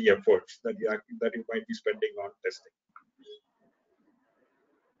on the efforts that you might be spending on testing.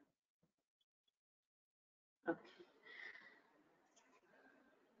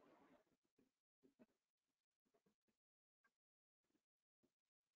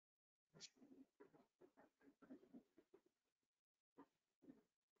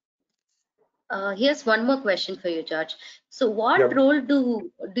 Here's one more question for you, George. So what role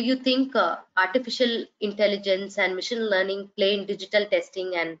do you think artificial intelligence and machine learning play in digital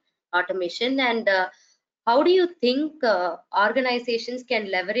testing and automation? And how do you think organizations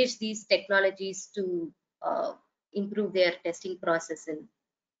can leverage these technologies to improve their testing process in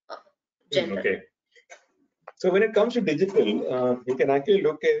general? Okay. So when it comes to digital, you can actually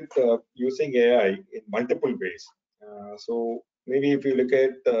look at using AI in multiple ways. So maybe if you look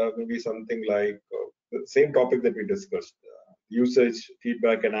at maybe something like the same topic that we discussed, usage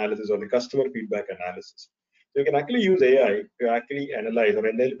feedback analysis or the customer feedback analysis. So you can actually use AI to actually analyze, or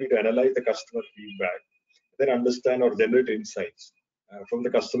NLP to analyze the customer feedback, then understand or generate insights from the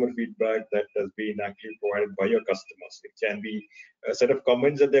customer feedback that has been actually provided by your customers. It can be a set of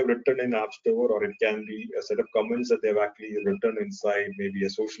comments that they've written in App Store, or it can be a set of comments that they've actually written inside maybe a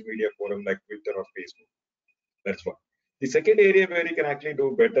social media forum like Twitter or Facebook. That's one. The second area where you can actually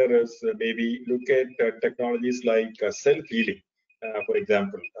do better is maybe look at technologies like self-healing. For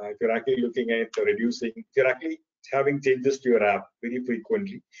example, if you're actually looking at reducing, if you're actually having changes to your app very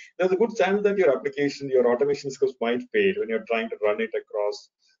frequently, there's a good chance that your application, your automation scripts might fail when you're trying to run it across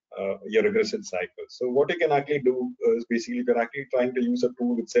your regression cycle. So what you can actually do is basically, if you're actually trying to use a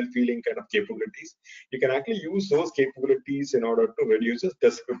tool with self-healing kind of capabilities, you can actually use those capabilities in order to reduce the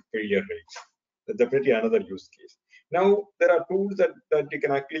test script failure rates. That's definitely another use case. Now, there are tools that you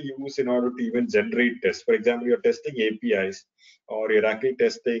can actually use in order to even generate tests. For example, you're testing APIs, or you're actually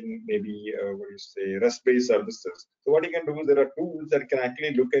testing maybe REST-based services. So what you can do is there are tools that can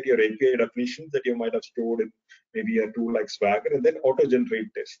actually look at your API definitions that you might have stored in maybe a tool like Swagger, and then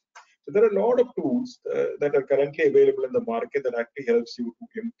auto-generate tests. So there are a lot of tools that are currently available in the market that actually helps you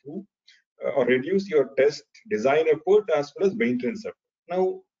to improve or reduce your test design effort as well as maintenance effort.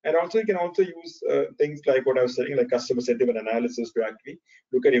 Now, and also you can also use things like what I was saying, like customer sentiment analysis, to actually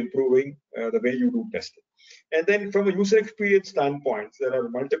look at improving the way you do testing. And then from a user experience standpoint, there are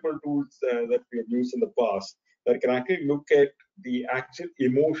multiple tools that we have used in the past that can actually look at the actual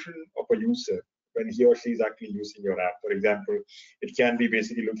emotion of a user when he or she is actually using your app. For example, it can be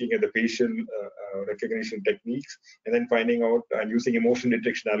basically looking at the facial recognition techniques, and then finding out and using emotion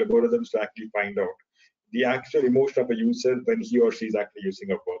detection algorithms to actually find out the actual emotion of a user when he or she is actually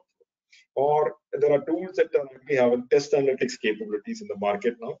using a workflow. Or there are tools that are actually have test analytics capabilities in the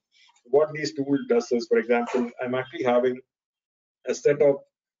market now. What these tools does is, for example, I'm actually having a set of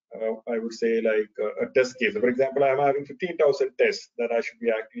I would say like a test case. For example, I'm having 15,000 tests that I should be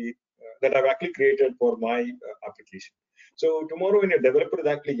actually that I've actually created for my application. So tomorrow, when a developer is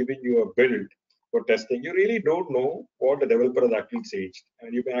actually giving you a build for testing, you really don't know what the developer has actually changed,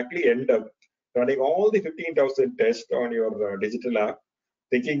 and you can actually end up running all the 15,000 tests on your digital app,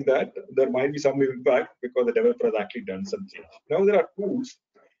 thinking that there might be some impact because the developer has actually done some change. Now there are tools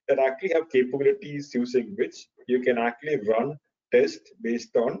that actually have capabilities using which you can actually run tests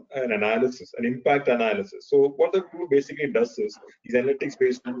based on an analysis, an impact analysis. So what the tool basically does is, these analytics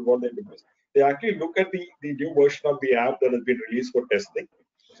based tools, what they do is they actually look at the new version of the app that has been released for testing,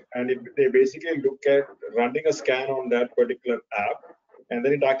 and they basically look at running a scan on that particular app, and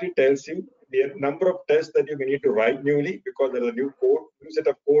then it actually tells you the number of tests that you may need to write newly, because there is a new set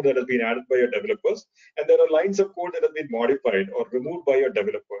of code that has been added by your developers, and there are lines of code that have been modified or removed by your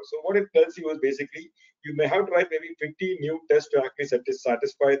developers. So what it tells you is basically you may have to write maybe 50 new tests to actually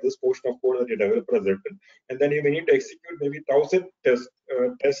satisfy this portion of code that your developer has written, and then you may need to execute maybe 1,000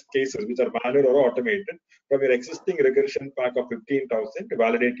 test cases which are manual or automated from your existing regression pack of 15,000 to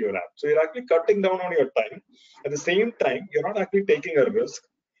validate your app. So you're actually cutting down on your time. At the same time, you're not actually taking a risk.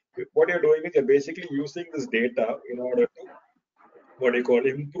 What you're doing is you're basically using this data in order to, what you call,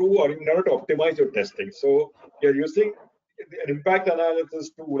 improve, or in order to optimize your testing. So you're using an impact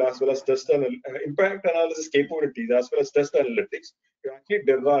analysis tool as well as impact analysis capabilities as well as test analytics to actually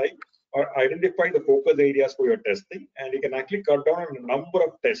derive or identify the focus areas for your testing, and you can actually cut down on the number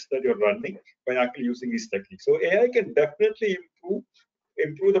of tests that you're running by actually using these techniques. So AI can definitely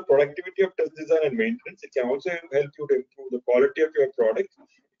improve the productivity of test design and maintenance. It can also help you to improve the quality of your product.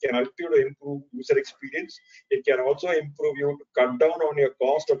 It can help you to improve user experience. It can also improve you to cut down on your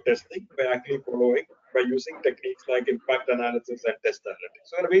cost of testing by using techniques like impact analysis and test analytics.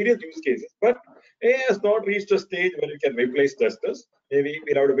 So there are various use cases, but AI has not reached a stage where you can replace testers. Maybe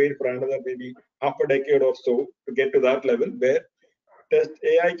we have to wait for another maybe half a decade or so to get to that level where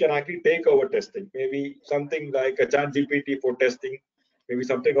AI can actually take over testing. Maybe something like a chat GPT for testing, maybe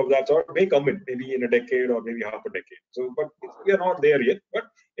something of that sort may come in maybe in a decade or maybe half a decade. So, but we are not there yet. But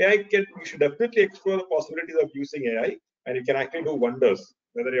you should definitely explore the possibilities of using AI, and it can actually do wonders,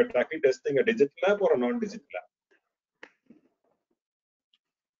 whether you're actually testing a digital app or a non-digital app.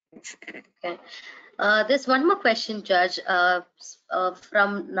 Okay. There's one more question, Judge, from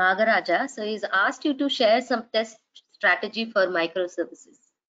Nagaraja. So he's asked you to share some test strategy for microservices.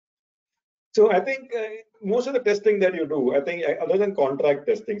 So I think most of the testing that you do, I think other than contract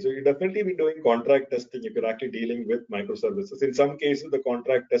testing, so you definitely be doing contract testing if you're actually dealing with microservices. In some cases, the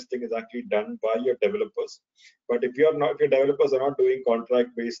contract testing is actually done by your developers. But if your developers are not doing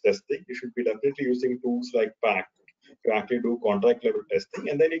contract-based testing, you should be definitely using tools like Pack to actually do contract level testing.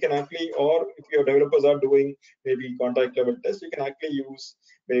 And then you can actually, or if your developers are doing maybe contract level tests, you can actually use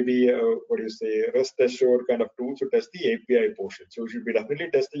maybe REST assured kind of tools to test the API portion. So you should be definitely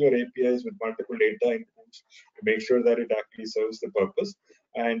testing your APIs with multiple data inputs to make sure that it actually serves the purpose.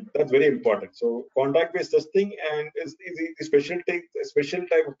 And that's very important. So contract-based testing and is the special type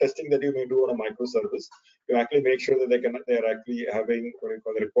of testing that you may do on a microservice to actually make sure that they are actually having what you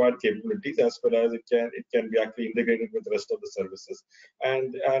call the required capabilities, as well as it can be actually integrated with the rest of the services.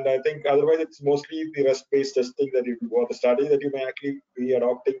 And I think otherwise it's mostly the REST-based testing that you do, or the strategy that you may actually be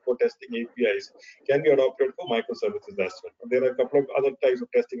adopting for testing APIs can be adopted for microservices as well. And there are a couple of other types of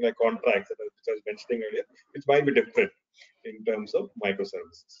testing like contracts that I was mentioning earlier, which might be different in terms of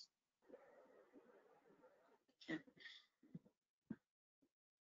microservices.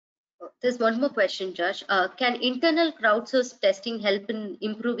 There's one more question, Josh. Can internal crowdsourced testing help in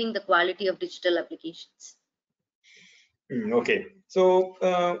improving the quality of digital applications? Okay, so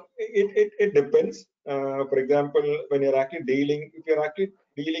it depends. For example, when you're actually if you're actually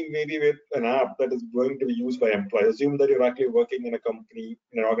dealing maybe with an app that is going to be used by employees, assume that you're actually working in a company,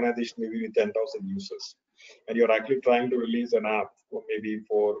 in an organization maybe with 10,000 users, and you're actually trying to release an app for maybe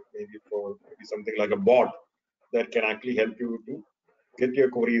something like a bot that can actually help you to get your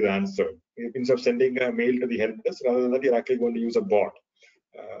queries answered. Instead of sending a mail to the help desk, rather than that, you're actually going to use a bot,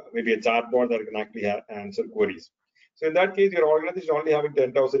 maybe a chatbot that can actually answer queries. So in that case, your organization only having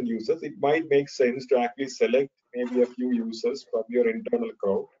 10,000 users, it might make sense to actually select maybe a few users from your internal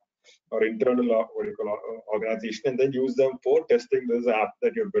crowd or internal organization, and then use them for testing this app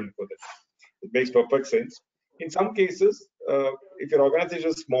that you've built for them. It makes perfect sense. In some cases, if your organization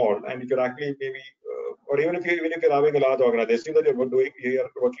is small and if you're actually maybe, or even if you're having a large organization that you're working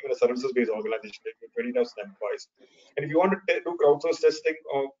in a services-based organization with 20,000 employees, and if you want to do crowdsource testing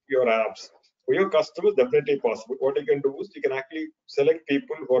of your apps for your customers, definitely possible. What you can do is you can actually select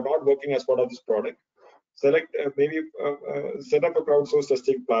people who are not working as part of this product, set up a crowdsource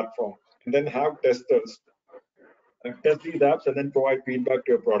testing platform, and then have testers test these apps and then provide feedback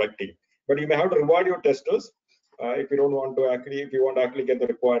to your product team. But you may have to reward your testers if you want to actually get the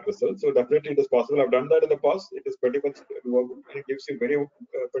required results. So definitely it is possible. I've done that in the past. It is pretty much doable, and it gives you pretty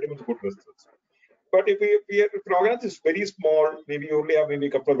much good results. But if your organization is very small, maybe you only have maybe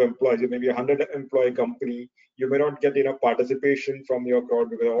a couple of employees, maybe a 100-employee company, you may not get enough participation from your crowd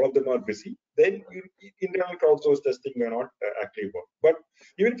because all of them are busy. Then internal crowdsource testing may not actually work. But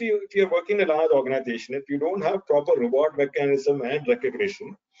even if you're working in a large organization, if you don't have proper reward mechanism and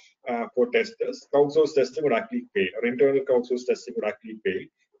recognition for testers, crowdsource testing would actually fail, or internal crowdsource testing would actually fail,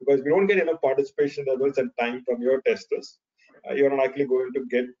 because we don't get enough participation levels and time from your testers. You're not actually going to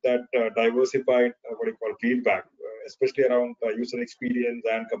get that diversified what you call feedback, especially around user experience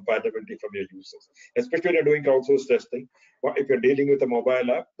and compatibility from your users. Especially when you're doing crowdsource testing, if you're dealing with a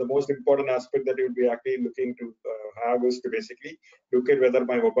mobile app, the most important aspect that you'll be actually looking to have is to basically look at whether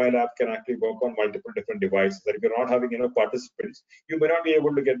my mobile app can actually work on multiple different devices. That if you're not having enough participants, you may not be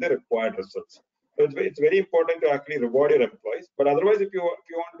able to get the required results. So it's very important to actually reward your employees. But otherwise, if you want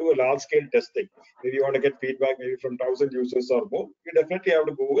to do a large scale testing, maybe you want to get feedback maybe from 1,000 users or more, you definitely have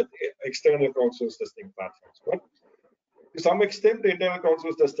to go with external crowdsource testing platforms. But to some extent, the internal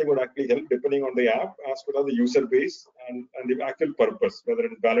crowdsource testing would actually help depending on the app as well as the user base and the actual purpose, whether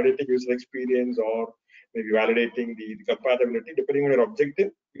it is validating user experience or maybe validating the compatibility. Depending on your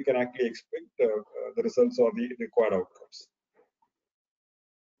objective, you can actually expect the results or the required outcomes.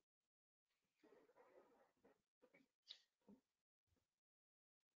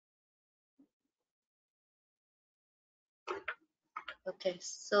 Okay,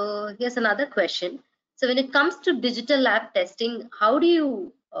 so here's another question. So when it comes to digital lab testing, how do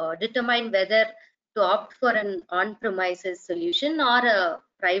you determine whether to opt for an on-premises solution or a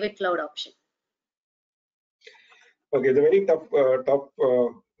private cloud option? Okay, it's a very tough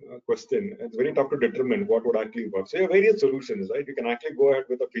question. It's very tough to determine what would actually work. So you have various solutions, right? You can actually go ahead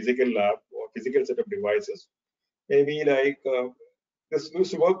with a physical lab or physical set of devices. Maybe like this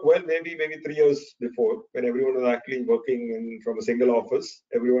used to work well maybe 3 years before, when everyone was actually working from a single office.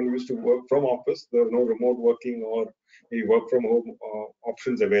 Everyone used to work from office. There was no remote working or maybe work from home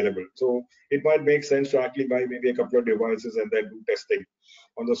options available. So it might make sense to actually buy maybe a couple of devices and then do testing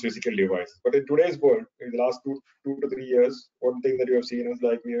on those physical devices. But in today's world, in the last two to 3 years, one thing that you have seen is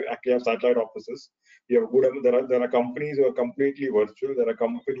like we actually have satellite offices. We have there are companies who are completely virtual. There are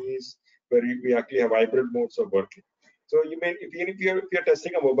companies where we actually have hybrid modes of working. So you may, if you're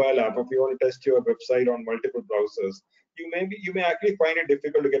testing a mobile app, if you want to test your website on multiple browsers, you may actually find it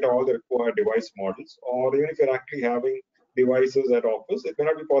difficult to get all the required device models. Or even if you're actually having devices at office, it may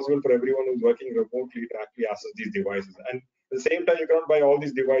not be possible for everyone who's working remotely to actually access these devices. And at the same time, you cannot buy all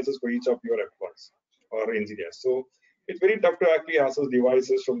these devices for each of your employees or engineers. So it's very tough to actually access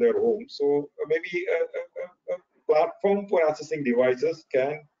devices from their home. So maybe a platform for accessing devices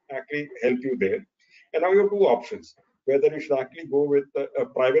can actually help you there. And now you have two options, whether you should actually go with a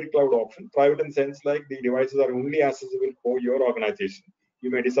private cloud option. Private in the sense like the devices are only accessible for your organization.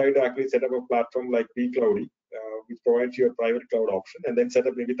 You may decide to actually set up a platform like pCloudy, which provides you a private cloud option, and then set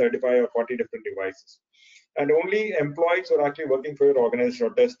up maybe 35 or 40 different devices. And only employees who are actually working for your organization,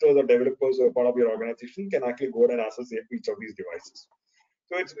 or testers or developers who are part of your organization, can actually go and access each of these devices.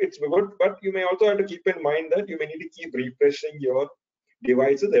 So it's good, but you may also have to keep in mind that you may need to keep refreshing your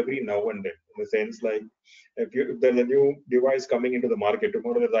devices every now and then. In the sense like if there's a new device coming into the market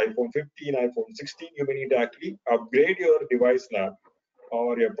tomorrow, there's iPhone 15, iPhone 16, you may need to actually upgrade your device lab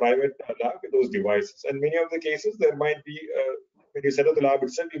or your private lab with those devices. And many of the cases there might be when you set up the lab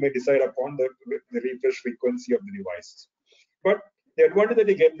itself, you may decide upon the refresh frequency of the devices. But the advantage that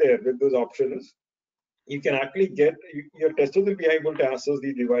you get there with those options is you can actually get your testers will be able to access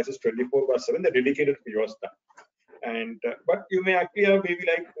these devices 24/7. They're dedicated for your staff. And but you may actually have maybe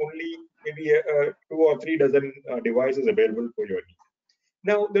like only maybe 2 or 3 dozen devices available for your need.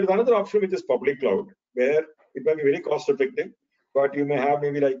 Now there's another option which is public cloud, where it might be very cost effective, but you may have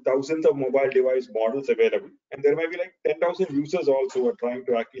maybe like thousands of mobile device models available, and there might be like 10,000 users also who are trying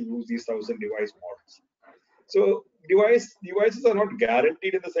to actually use these 1,000 device models. So devices are not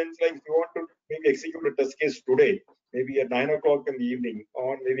guaranteed in the sense like if you want to maybe execute a test case today, maybe at 9 o'clock in the evening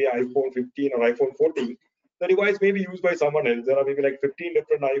on maybe iPhone 15 or iPhone 14, the device may be used by someone else. There are maybe like 15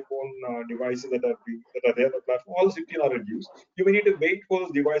 different iPhone devices that are there on the platform. All 15 are in use. You may need to wait for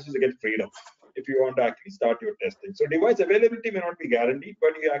those devices to get freed up if you want to actually start your testing. So device availability may not be guaranteed,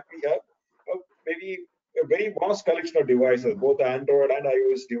 but you actually have maybe a very vast collection of devices, both Android and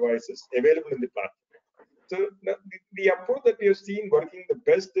iOS devices available in the platform. So the approach that we have seen working the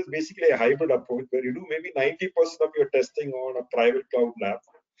best is basically a hybrid approach, where you do maybe 90% of your testing on a private cloud lab,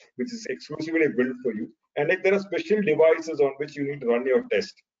 which is exclusively built for you. And if there are special devices on which you need to run your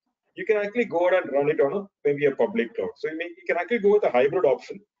test, you can actually go out and run it on maybe a public cloud. So you can actually go with a hybrid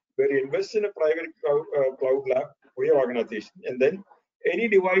option, where you invest in a private cloud lab for your organization, and then any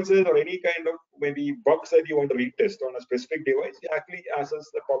devices or any kind of maybe bugs that you want to retest on a specific device, you actually access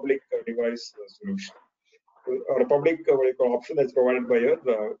the public device solution or a public option that's provided by your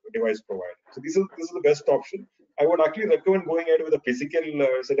device provider. So this is the best option. I would actually recommend going ahead with a physical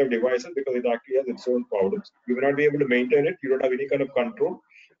set of devices because it actually has its own problems. You may not be able to maintain it. You don't have any kind of control,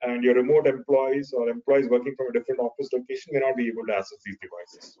 and your remote employees or employees working from a different office location may not be able to access these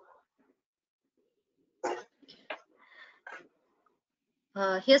devices.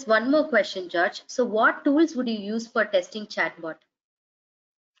 Here's one more question, George. So what tools would you use for testing chatbot?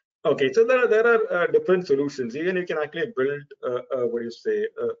 Okay, so there are different solutions. Even you can actually build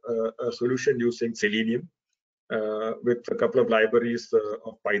a solution using Selenium with a couple of libraries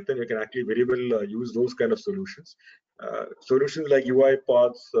of Python. You can actually very well use those kind of solutions. Solutions like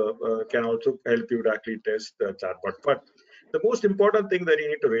UiPaths can also help you to actually test chatbot. But the most important thing that you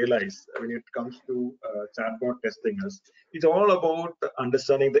need to realize when it comes to chatbot testing is it's all about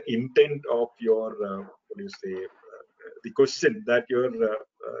understanding the intent of your the question that your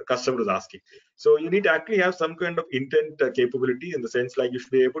customer is asking. So you need to actually have some kind of intent capability in the sense like you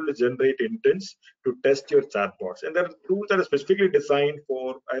should be able to generate intents to test your chatbots. And there are tools that are specifically designed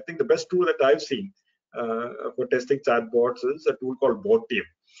for, I think the best tool that I've seen for testing chatbots is a tool called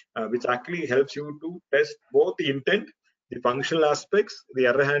Botium, which actually helps you to test both the intent, the functional aspects, the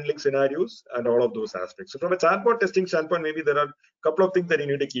error handling scenarios, and all of those aspects. So from a chatbot testing standpoint, maybe there are a couple of things that you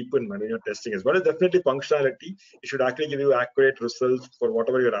need to keep in mind when you're testing as well as definitely functionality. It should actually give you accurate results for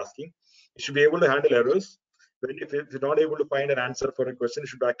whatever you're asking. You should be able to handle errors. If you're not able to find an answer for a question, you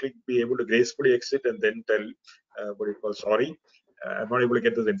should actually be able to gracefully exit and then tell sorry, I'm not able to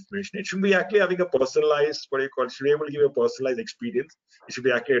get this information. It should be actually having a personalized, should be able to give you a personalized experience. It should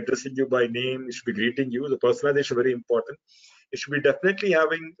be actually addressing you by name. It should be greeting you. The personalization is very important. It should be definitely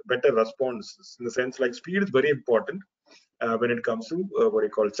having better responses in the sense like speed is very important when it comes to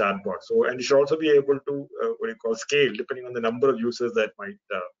chatbot. So, and you should also be able to scale depending on the number of users that might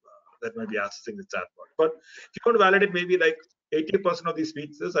be accessing the chatbot. But if you want to validate maybe like 80% of these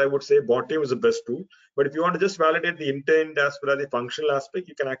features, I would say Botium is the best tool. But if you want to just validate the intent as well as the functional aspect,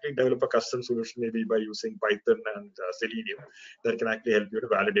 you can actually develop a custom solution maybe by using Python and Selenium that can actually help you to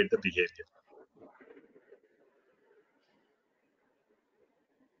validate the behavior.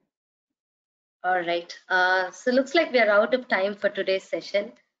 All right. So looks like we are out of time for today's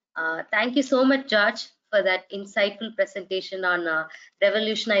session. Thank you so much, George, for that insightful presentation on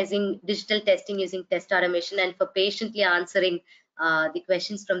revolutionizing digital testing using test automation and for patiently answering the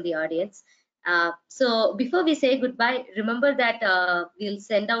questions from the audience. So before we say goodbye, remember that we'll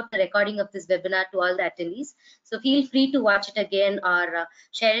send out the recording of this webinar to all the attendees. So feel free to watch it again or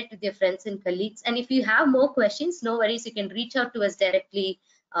share it with your friends and colleagues. And if you have more questions, no worries, you can reach out to us directly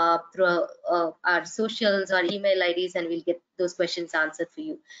through our socials or email IDs, and we'll get those questions answered for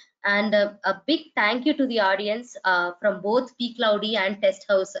you. And a big thank you to the audience from both pCloudy and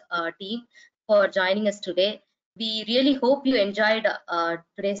Testhouse team for joining us today. We really hope you enjoyed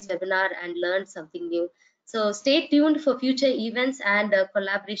today's webinar and learned something new. So stay tuned for future events and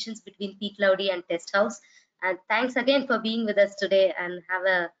collaborations between pCloudy and Testhouse. And thanks again for being with us today, and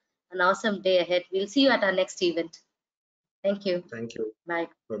have an awesome day ahead. We'll see you at our next event. Thank you. Thank you. Bye.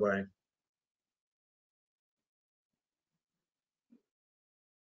 Bye-bye.